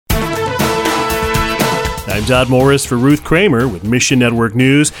I'm Todd Morris for Ruth Kramer with Mission Network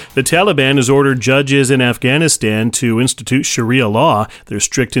News. The Taliban has ordered judges in Afghanistan to institute Sharia law. Their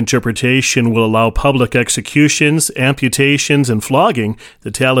strict interpretation will allow public executions, amputations, and flogging.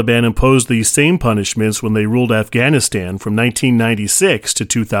 The Taliban imposed these same punishments when they ruled Afghanistan from 1996 to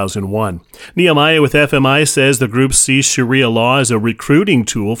 2001. Nehemiah with FMI says the group sees Sharia law as a recruiting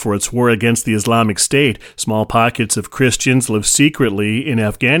tool for its war against the Islamic State. Small pockets of Christians live secretly in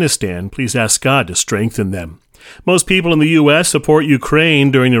Afghanistan. Please ask God to strengthen them. Most people in the U.S. support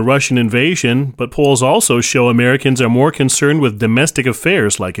Ukraine during the Russian invasion, but polls also show Americans are more concerned with domestic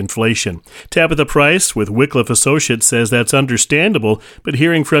affairs like inflation. Tabitha Price with Wycliffe Associates says that's understandable, but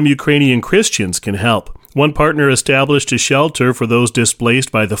hearing from Ukrainian Christians can help. One partner established a shelter for those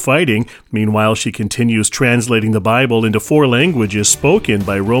displaced by the fighting. Meanwhile, she continues translating the Bible into 4 languages spoken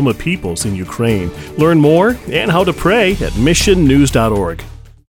by Roma peoples in Ukraine. Learn more and how to pray at missionnews.org.